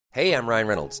Hey, I'm Ryan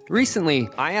Reynolds.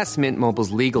 Recently, I asked Mint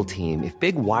Mobile's legal team if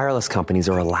big wireless companies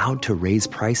are allowed to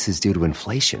raise prices due to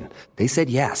inflation. They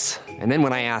said yes. And then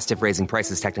when I asked if raising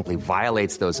prices technically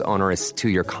violates those onerous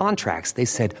two-year contracts, they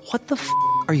said, "What the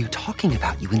are you talking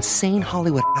about, you insane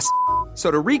Hollywood ass?" So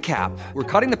to recap, we're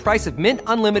cutting the price of Mint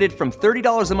Unlimited from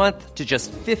 $30 a month to just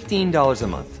 $15 a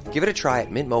month. Give it a try at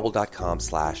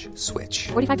mintmobile.com/switch.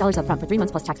 $45 up front for 3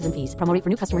 months plus taxes and fees. Promo rate for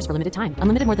new customers for limited time.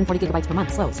 Unlimited more than 40 gigabytes per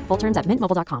month. Slows full terms at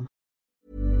mintmobile.com.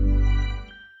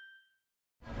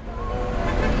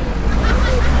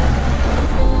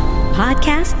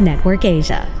 Podcast Network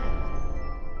Asia.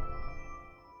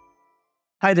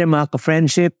 Hi there mga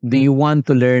ka-friendship. Do you want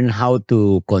to learn how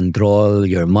to control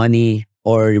your money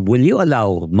or will you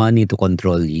allow money to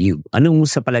control you? Anong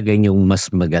sa palagay niyong mas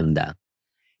maganda?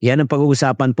 Yan ang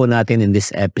pag-uusapan po natin in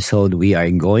this episode. We are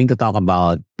going to talk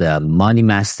about the money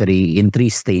mastery in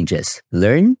 3 stages.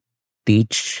 Learn,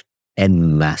 teach,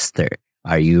 and master.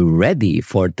 Are you ready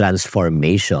for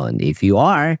transformation? If you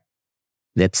are,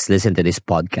 let's listen to this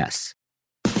podcast.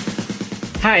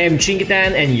 Hi, I'm Chinky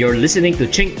Tan and you're listening to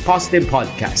Chink Positive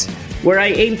Podcast, where I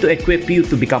aim to equip you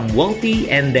to become wealthy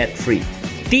and debt-free,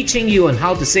 teaching you on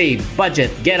how to save, budget,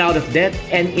 get out of debt,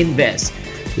 and invest.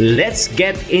 Let's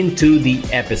get into the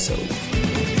episode.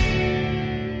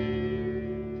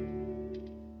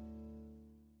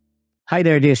 Hi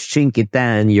there, this is Chinky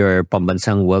Tan, your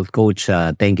pambansang wealth coach.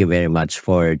 Thank you very much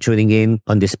for tuning in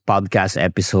on this podcast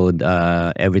episode.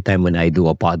 Every time when I do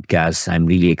a podcast, I'm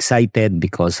really excited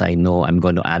because I know I'm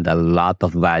going to add a lot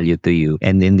of value to you.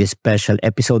 And in this special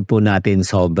episode po natin,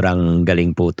 sobrang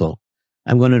galing po to.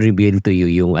 I'm going to reveal to you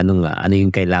yung ano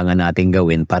yung kailangan natin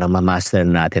gawin para ma-master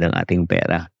natin ang ating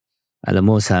pera.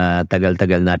 Alam mo, sa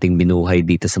tagal-tagal nating binuhay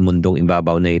dito sa mundong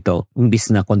ibabaw na ito,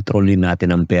 imbis na kontrolin natin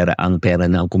ang pera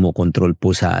na ang kumukontrol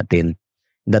po sa atin.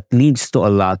 That leads to a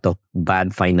lot of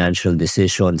bad financial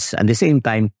decisions. At the same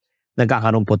time,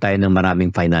 nagkakaroon po tayo ng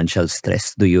maraming financial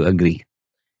stress. Do you agree?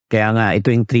 Kaya nga, ito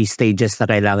yung 3 stages na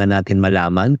kailangan natin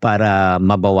malaman para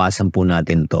mabawasan po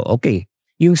natin to. Okay,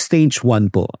 yung stage 1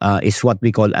 po is what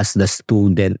we call as the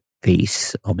student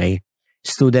phase. Okay?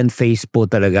 Student phase po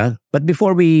talaga. But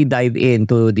before we dive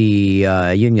into the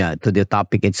to the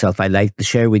topic itself, I'd like to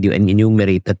share with you and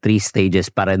enumerate the 3 stages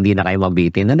para hindi na kayo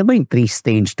mabitin. Ano ba yung 3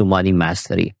 stage to money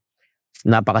mastery?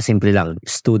 Napakasimple lang.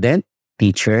 Student,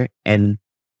 teacher, and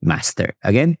master.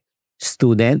 Again,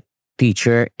 student,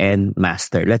 teacher, and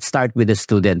master. Let's start with the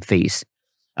student phase.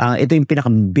 Ito yung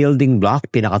pinaka-building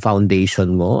block,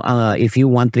 pinaka-foundation mo. If you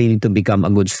want really to become a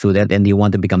good student and you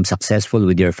want to become successful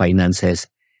with your finances,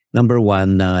 number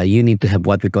 1, you need to have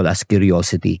what we call as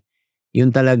curiosity.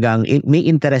 Yun talagang, may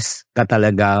interest ka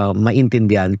talaga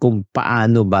maintindihan kung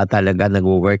paano ba talaga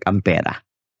nag-work ang pera.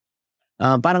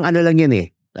 Parang ano lang yun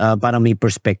parang may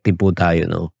perspective po tayo,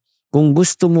 no? Kung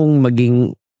gusto mong maging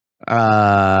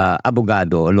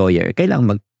abogado o lawyer,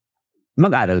 kailangan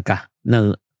mag-aral ka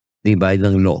ng, diba,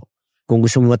 ng law. Kung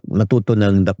gusto mo matuto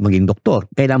ng maging doktor,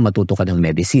 kailangan matuto ka ng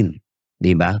medicine,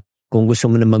 diba? Kung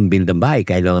gusto mo na mag-build ng bahay,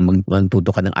 kailangan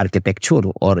matuto ka ng architecture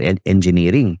or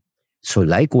engineering. So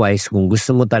likewise, kung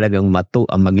gusto mo talagang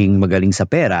maging magaling sa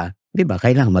pera, di ba,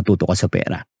 kailangan matuto ka sa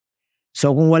pera.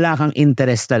 So kung wala kang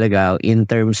interest talaga in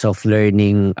terms of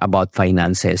learning about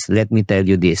finances, let me tell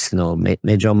you this, no,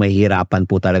 medyo mahirapan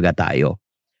po talaga tayo.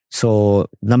 So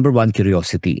number 1,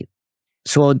 curiosity.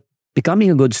 So becoming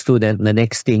a good student, the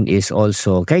next thing is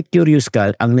also, kahit curious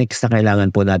ka, ang next na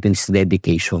kailangan po natin is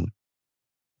dedication.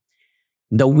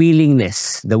 The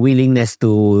willingness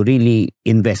to really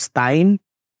invest time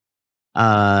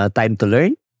to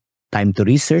learn, time to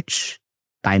research,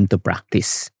 time to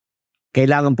practice.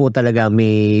 Kailangan po talaga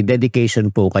may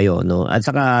dedication po kayo, no? At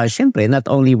saka, syempre,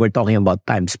 not only we're talking about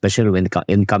time, especially when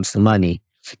it comes to money,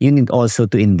 you need also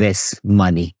to invest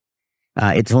money.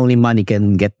 It's only money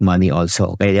can get money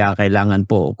also. Kaya kailangan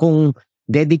po, kung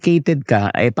dedicated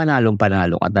ka, ay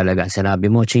panalong-panalo ka talaga. Sinabi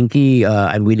mo, Chinky,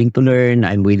 I'm willing to learn,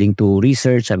 I'm willing to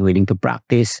research, I'm willing to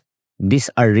practice. These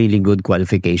are really good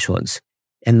qualifications.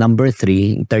 And number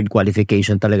 3, third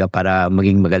qualification talaga para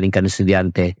maging magaling ka na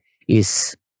estudyante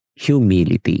is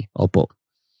humility. Opo.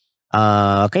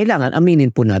 Kailangan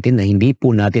aminin po natin na hindi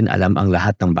po natin alam ang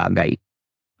lahat ng bagay.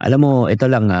 Alam mo, ito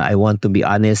lang, I want to be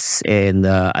honest and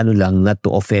not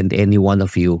to offend any one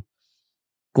of you.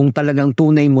 Kung talagang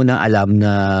tunay mo na alam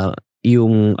na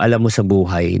yung alam mo sa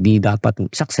buhay, di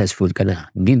dapat successful ka na.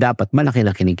 Di dapat malaki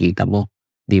na kinikita mo.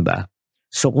 Di ba?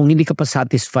 So kung hindi ka pa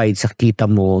satisfied sa kita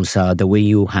mo sa the way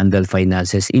you handle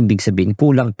finances, ibig sabihin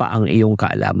kulang pa ang iyong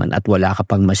kaalaman at wala ka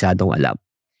pang masyadong alam.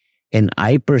 And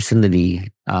I personally,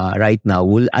 right now,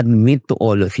 will admit to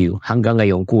all of you, hanggang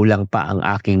ngayon kulang pa ang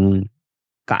aking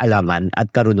kaalaman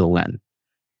at karunungan.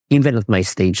 Even at my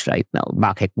stage right now.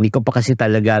 Bakit? Hindi ko pa kasi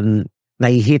talagang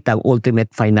nahihit ang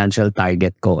ultimate financial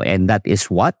target ko, and that is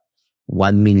what?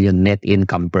 1 million net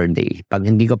income per day. Pag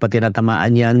hindi ko pa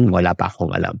tinatamaan yan, wala pa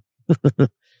akong alam.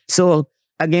 So,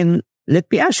 again, let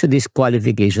me ask you this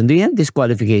qualification. Do you have this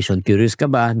qualification? Curious ka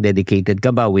ba? Dedicated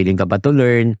ka ba? Willing ka ba to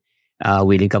learn?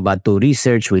 Willing ka ba to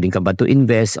research? Willing ka ba to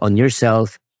invest on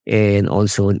yourself? And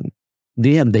also, do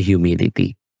you have the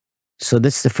humility? So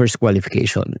that's the first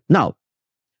qualification. Now,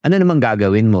 ano naman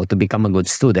gagawin mo to become a good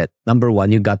student? Number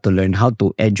one, you got to learn how to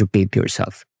educate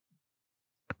yourself.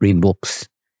 Read books,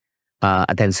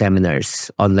 attend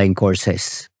seminars, online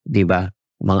courses, di ba?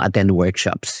 Mga attend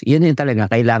workshops. Yan yung talaga,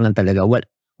 kailangan talaga.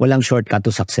 Walang shortcut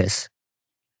to success.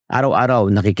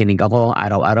 Araw-araw nakikinig ako,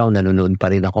 araw-araw nanonood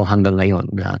pa rin ako hanggang ngayon.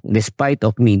 Despite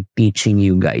of me teaching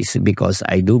you guys, because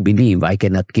I do believe I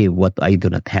cannot give what I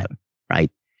do not have, right?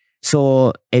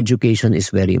 So, education is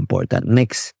very important.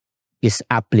 Next is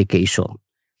application.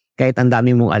 Kahit ang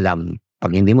dami mong alam,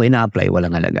 pag hindi mo ina-apply,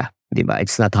 walang halaga. Diba?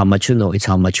 It's not how much you know, it's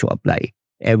how much you apply.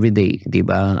 Every day,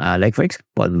 diba? Like for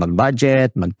example,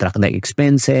 mag-budget, mag-track ng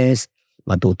expenses,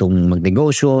 matutong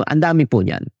magnegosyo, ang dami po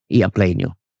niyan, i-apply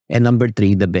nyo. And number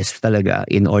 3, the best talaga,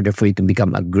 in order for you to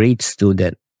become a great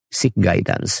student, seek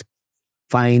guidance.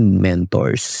 Find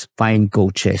mentors, find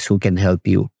coaches who can help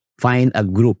you. Find a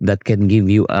group that can give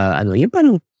you, yung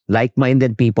parang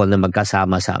like-minded people na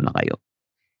magkasama-sama kayo.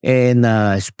 And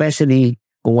especially,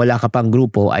 kung wala ka pang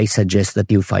grupo, I suggest that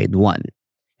you find one.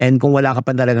 And kung wala ka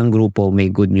pa talagang grupo, may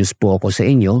good news po ako sa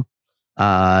inyo.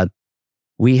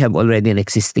 We have already an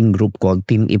existing group called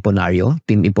Team Iponario.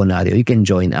 Team Iponario, you can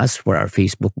join us for our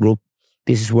Facebook group.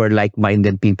 This is where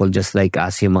like-minded people just like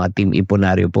us, yung mga Team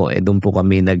Iponario po, doon po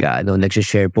kami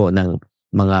nag-share po ng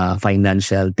mga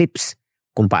financial tips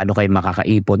kung paano kayo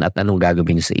makakaipon at anong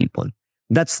gagawin sa ipon.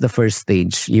 That's the first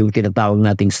stage, yung tinatawag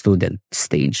nating student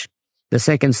stage. The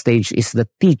second stage is the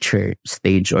teacher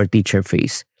stage or teacher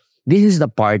phase. This is the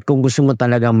part, kung gusto mo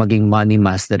talagang maging money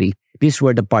mastery, this is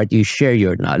where the part you share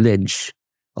your knowledge.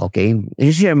 Okay?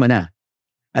 I-share mo na.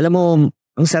 Alam mo,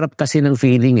 ang sarap kasi ng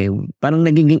feeling parang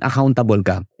nagiging accountable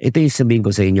ka. Ito yung sabihin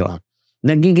ko sa inyo.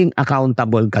 Nagiging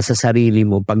accountable ka sa sarili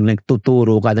mo pag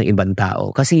nagtuturo ka ng ibang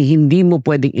tao. Kasi hindi mo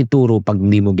pwedeng ituro pag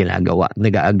hindi mo ginagawa.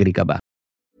 Nag-agree ka ba?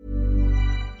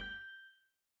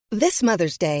 This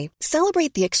Mother's Day,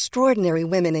 celebrate the extraordinary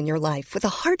women in your life with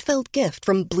a heartfelt gift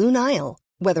from Blue Nile.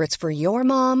 Whether it's for your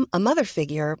mom, a mother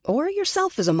figure, or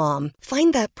yourself as a mom,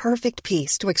 find that perfect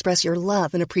piece to express your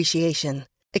love and appreciation.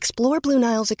 Explore Blue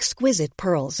Nile's exquisite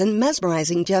pearls and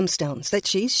mesmerizing gemstones that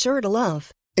she's sure to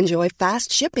love. Enjoy fast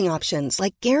shipping options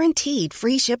like guaranteed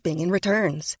free shipping and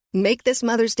returns. Make this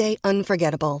Mother's Day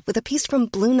unforgettable with a piece from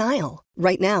Blue Nile.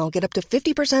 Right now, get up to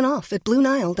 50% off at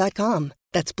BlueNile.com.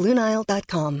 That's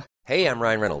BlueNile.com. Hey, I'm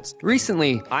Ryan Reynolds.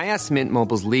 Recently, I asked Mint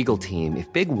Mobile's legal team if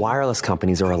big wireless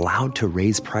companies are allowed to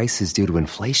raise prices due to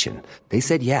inflation. They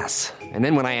said yes. And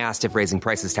then when I asked if raising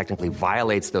prices technically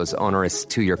violates those onerous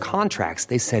 2-year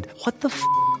contracts, they said, "What the f***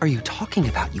 are you talking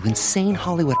about, you insane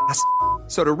Hollywood ass?"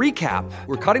 So to recap,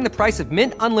 we're cutting the price of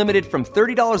Mint Unlimited from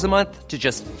 $30 a month to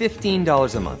just $15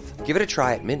 a month. Give it a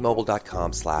try at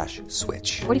mintmobile.com/switch.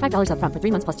 $45 up front for 3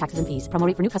 months plus taxes and fees. Promo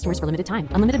rate for new customers for limited time.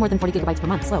 Unlimited more than 40 gigabytes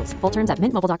per month. Slows full terms at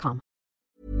mintmobile.com.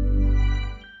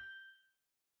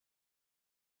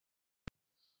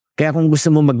 Kaya kung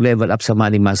gusto mo mag-level up sa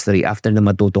money mastery after na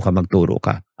matuto ka, magturo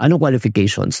ka, anong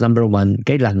qualifications? Number 1,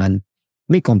 kailangan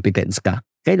may competence ka.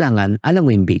 Kailangan alam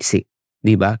mo yung basic.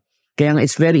 Di ba? Kaya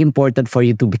it's very important for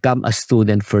you to become a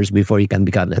student first before you can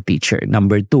become a teacher.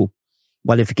 Number 2,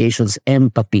 qualifications,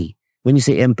 empathy. When you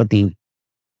say empathy,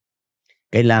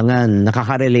 kailangan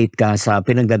nakaka-relate ka sa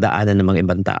pinagdadaanan ng mga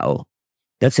ibang tao.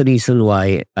 That's the reason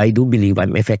why I do believe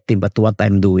I'm effective at what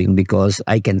I'm doing, because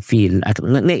I can feel, at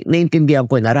naintindihan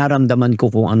ko, nararamdaman ko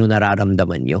kung ano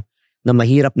nararamdaman nyo. Na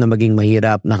mahirap na maging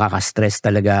mahirap, nakaka-stress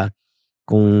talaga.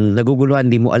 Kung naguguluhan,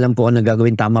 di mo alam po ano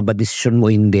gagawin, tama ba decision mo,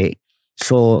 hindi.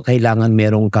 So, kailangan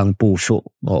meron kang puso,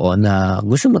 na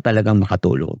gusto mo talagang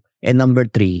makatulong. And number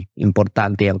 3,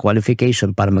 importante ang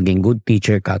qualification para maging good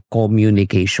teacher ka,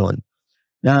 communication.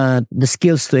 The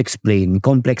skills to explain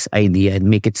complex idea and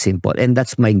make it simple. And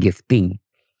that's my gifting.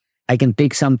 I can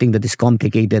take something that is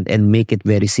complicated and make it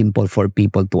very simple for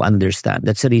people to understand.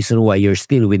 That's the reason why you're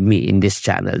still with me in this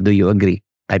channel. Do you agree?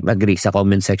 Type agree sa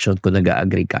comment section kung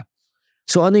nag-agree ka.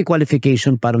 So, ano yung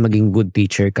qualification para maging good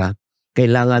teacher ka?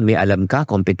 Kailangan may alam ka,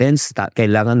 competence,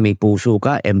 kailangan may puso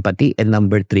ka, empathy, and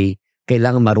number 3,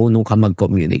 kailangan marunong ka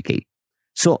mag-communicate.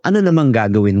 So, ano namang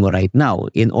gagawin mo right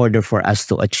now in order for us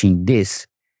to achieve this?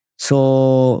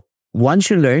 So,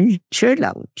 once you learn, share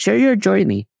lang. Share your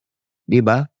journey. Di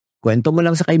ba? Kwento mo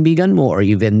lang sa kaibigan mo, or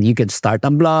even you can start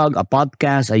a blog, a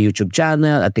podcast, a YouTube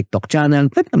channel, a TikTok channel.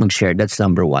 Pwede ka mag-share. That's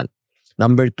number 1.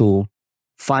 Number 2,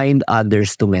 find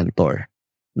others to mentor.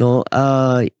 No,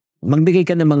 magbigay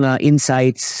ka ng mga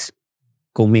insights.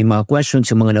 Kung may mga questions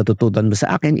yung mga natutunan mo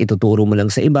sa akin, ituturo mo lang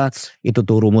sa iba,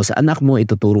 ituturo mo sa anak mo,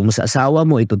 ituturo mo sa asawa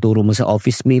mo, ituturo mo sa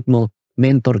office mate mo.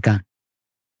 Mentor ka.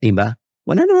 Diba?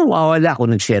 Wala namang mawawala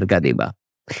kung nag-share ka, diba?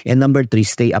 And number 3,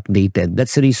 stay updated.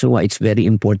 That's the reason why it's very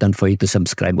important for you to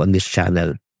subscribe on this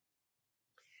channel.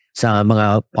 Sa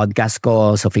mga podcast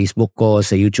ko, sa Facebook ko,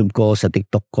 sa YouTube ko, sa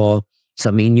TikTok ko,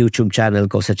 sa main YouTube channel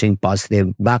ko, sa Ching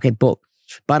Positive. Bakit po?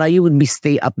 Para you would be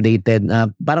stay updated.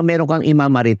 Parang meron kang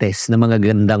imamarites na mga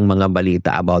gandang mga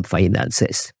balita about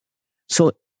finances.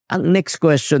 So, ang next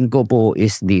question ko po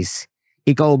is this.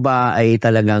 Ikaw ba ay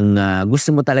talagang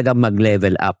gusto mo talagang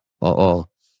mag-level up? Oo.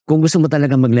 Kung gusto mo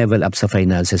talagang mag-level up sa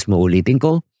finances mo, ulitin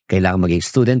ko, kailangan maging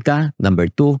student ka. Number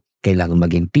 2, kailangan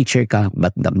maging teacher ka.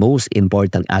 But the most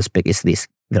important aspect is this.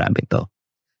 Grabe to.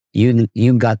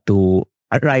 You got to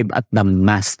arrive at the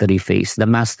mastery phase. The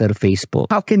master phase po.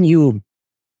 How can you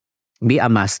be a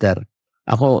master?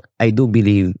 I do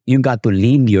believe you got to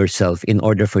lead yourself in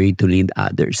order for you to lead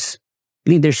others.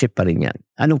 Leadership pa rin yan.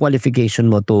 Anong qualification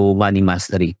mo to money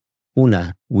mastery?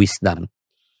 Una, wisdom.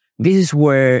 This is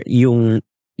where yung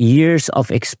years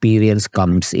of experience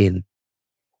comes in.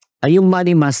 Yung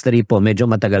money mastery po, medyo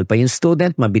matagal pa. Yung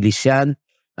student, mabilis yan.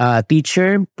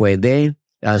 Teacher, pwede.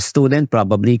 Student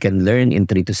probably can learn in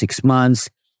 3 to 6 months.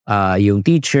 Yung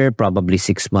teacher, probably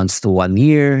 6 months to 1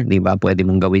 year. Diba? Pwede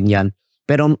mong gawin yan.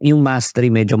 Pero yung mastery,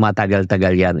 medyo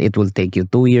matagal-tagal yan. It will take you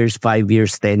 2 years, 5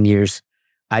 years, 10 years.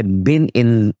 I've been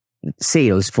in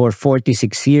sales for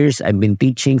 46 years. I've been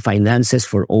teaching finances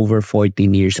for over 14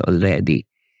 years already.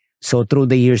 So through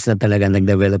the years na talaga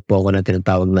nag-develop po ako ng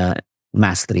tinatawag na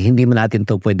mastery. Hindi mo natin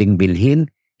to pwedeng bilhin.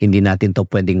 Hindi natin to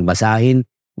pwedeng basahin.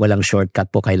 Walang shortcut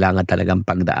po, kailangan talagang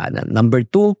pagdaanan. Number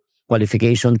 2,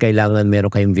 qualification, kailangan meron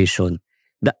kayong vision.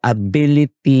 The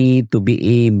ability to be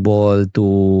able to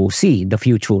see the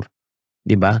future.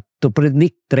 Diba? To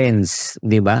predict trends.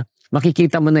 Diba?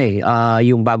 Makikita mo na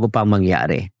yung bago pang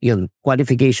mangyari. Yun,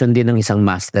 qualification din ng isang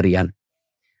master yan.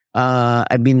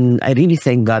 I really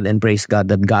thank God and praise God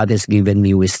that God has given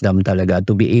me wisdom talaga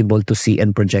to be able to see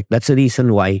and project. That's the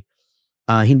reason why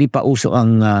hindi pa uso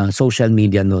ang social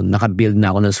media noon. Nakabuild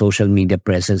na ako ng social media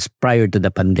presence prior to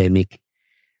the pandemic.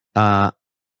 At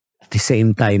the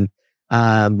same time,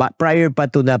 prior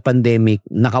pa to the pandemic,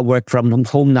 naka-work from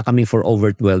home na kami for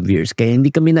over 12 years. Kaya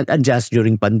hindi kami nag-adjust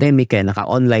during pandemic, kaya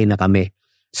naka-online na kami.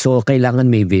 So,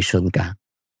 kailangan may vision ka.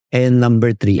 And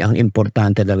number 3, ang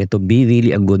importante lang ito, be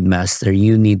really a good master,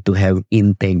 you need to have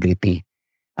integrity.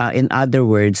 In other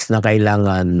words, na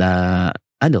kailangan na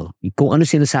kung ano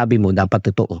sinasabi mo,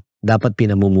 dapat totoo. Dapat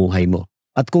pinamumuhay mo.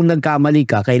 At kung nagkamali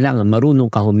ka, kailangan marunong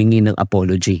ka humingi ng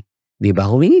apology. Diba?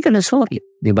 Humingi ka na sorry.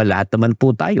 Diba? Lahat naman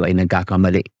po tayo ay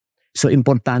nagkakamali. So,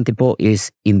 importante po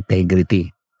is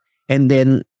integrity. And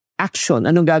then, action.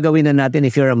 Anong gagawin na natin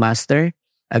if you're a master?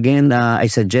 Again,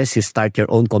 I suggest you start your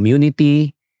own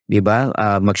community. Diba?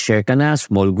 Mag-share ka na,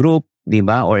 small group.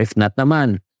 Diba? Or if not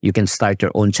naman, you can start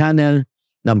your own channel.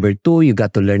 Number 2, you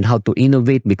got to learn how to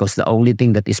innovate because the only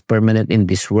thing that is permanent in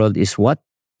this world is what?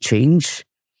 Change.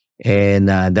 And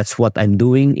that's what I'm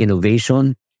doing,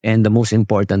 innovation. And the most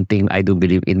important thing I do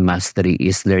believe in mastery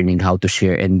is learning how to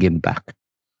share and give back.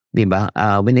 Diba?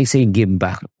 When I say give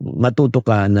back, matuto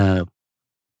ka na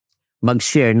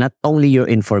mag-share not only your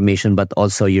information but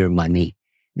also your money.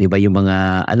 Diba? Yung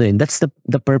mga, that's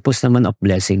the purpose naman of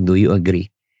blessing. Do you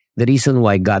agree? The reason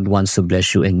why God wants to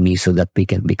bless you and me so that we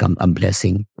can become a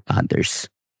blessing to others.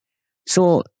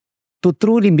 So, to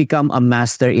truly become a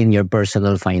master in your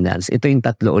personal finance, ito yung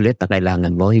 3 ulit na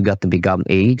kailangan mo. You got to become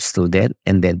a student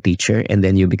and then teacher and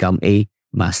then you become a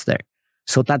master.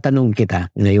 So, tatanong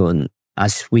kita ngayon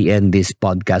as we end this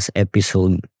podcast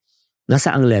episode,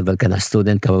 nasaang level ka na?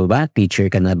 Student ka ba? Teacher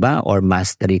ka na ba? Or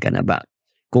mastery ka na ba?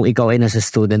 Kung ikaw ay nasa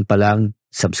student pa lang,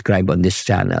 subscribe on this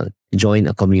channel. Join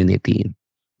a community.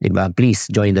 Diba? Please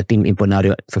join the Team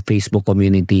Imponario for Facebook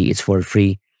community. It's for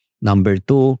free. Number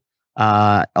 2,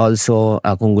 also,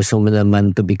 kung gusto mo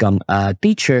naman to become a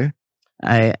teacher,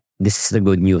 this is the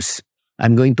good news.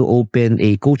 I'm going to open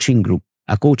a coaching group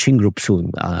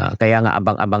soon. Kaya nga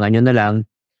abang-abangan nyo na lang.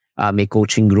 May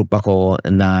coaching group ako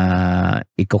na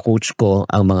i-coach ko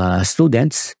ang mga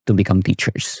students to become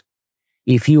teachers.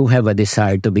 If you have a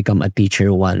desire to become a teacher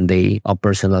one day of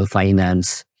personal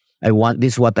finance,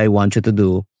 this is what I want you to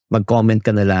do. Mag-comment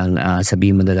ka na lang,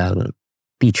 sabihin mo na lang,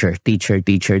 teacher, type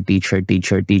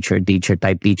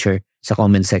teacher sa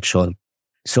comment section.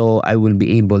 So I will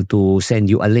be able to send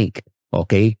you a link.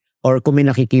 Okay? Or kung may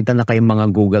nakikita na kayong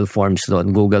mga Google Forms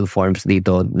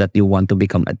dito that you want to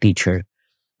become a teacher,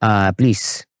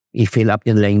 please, i-fill up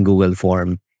nyo lang yung Google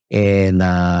Form. And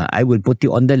I will put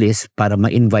you on the list para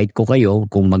ma-invite ko kayo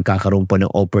kung magkakaroon po ng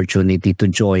opportunity to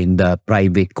join the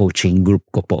private coaching group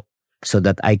ko po so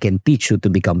that I can teach you to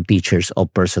become teachers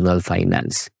of personal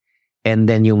finance. And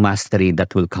then yung mastery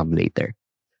that will come later.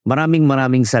 Maraming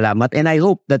salamat. And I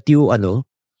hope that you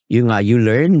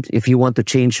learned if you want to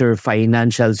change your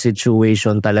financial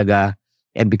situation talaga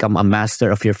and become a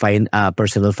master of your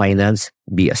personal finance,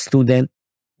 be a student,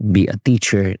 be a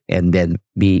teacher, and then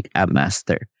be a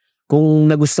master.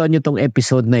 Kung nagustuhan nyo tong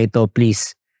episode na ito,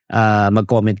 please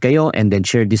mag-comment kayo and then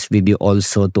share this video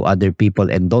also to other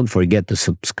people and don't forget to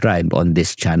subscribe on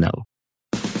this channel.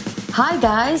 Hi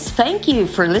guys, thank you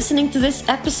for listening to this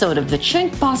episode of the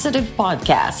Chink Positive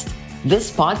Podcast. This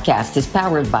podcast is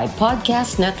powered by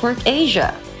Podcast Network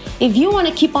Asia. If you want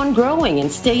to keep on growing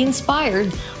and stay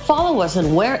inspired, follow us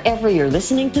on wherever you're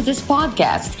listening to this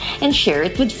podcast and share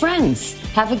it with friends.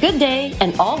 Have a good day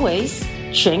and always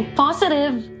Chink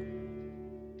Positive.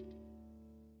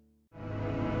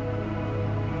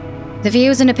 The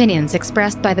views and opinions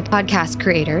expressed by the podcast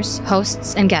creators,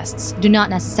 hosts, and guests do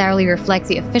not necessarily reflect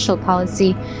the official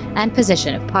policy and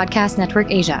position of Podcast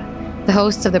Network Asia, the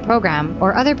hosts of the program,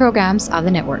 or other programs of the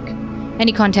network.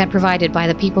 Any content provided by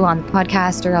the people on the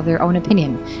podcast are of their own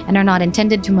opinion and are not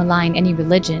intended to malign any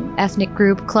religion, ethnic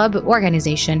group, club,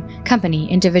 organization, company,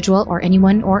 individual, or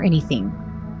anyone or anything.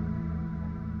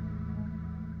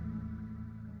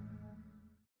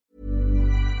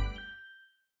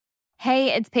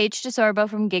 Hey, it's Paige DeSorbo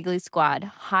from Giggly Squad.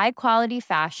 High quality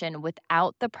fashion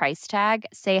without the price tag.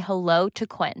 Say hello to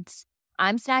Quince.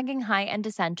 I'm snagging high-end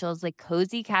essentials like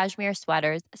cozy cashmere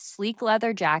sweaters, sleek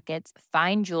leather jackets,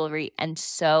 fine jewelry, and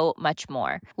so much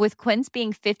more. With Quince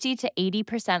being 50 to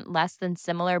 80% less than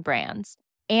similar brands.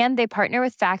 And they partner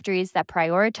with factories that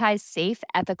prioritize safe,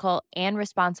 ethical, and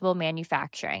responsible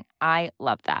manufacturing. I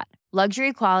love that.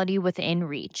 Luxury quality within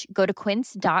reach. Go to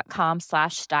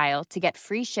quince.com/style to get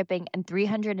free shipping and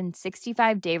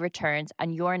 365-day returns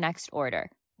on your next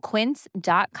order.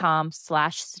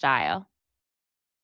 Quince.com/style.